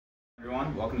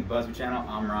everyone, welcome to the Busby channel.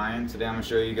 I'm Ryan. Today I'm going to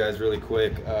show you guys really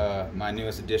quick my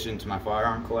newest addition to my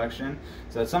firearm collection.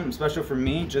 So it's something special for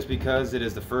me just because it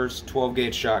is the first 12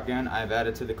 gauge shotgun I've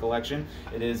added to the collection.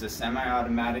 It is a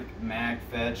semi-automatic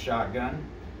mag-fed shotgun.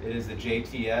 It is the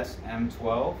JTS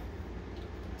M12.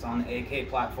 It's on the AK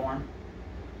platform.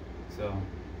 So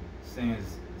this thing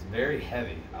is very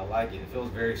heavy. I like it. It feels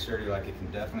very sturdy, like it can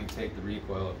definitely take the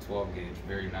recoil of 12 gauge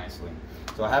very nicely.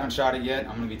 So I haven't shot it yet.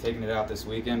 I'm going to be taking it out this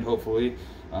weekend, hopefully.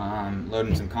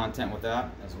 Loading some content with that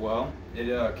as well.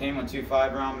 It came with two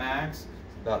 5-round mags,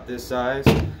 about this size.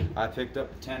 I picked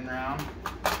up the 10-round.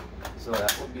 So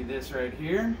that would be this right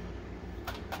here.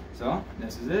 So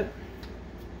this is it.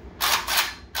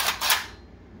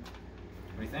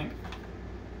 What do you think?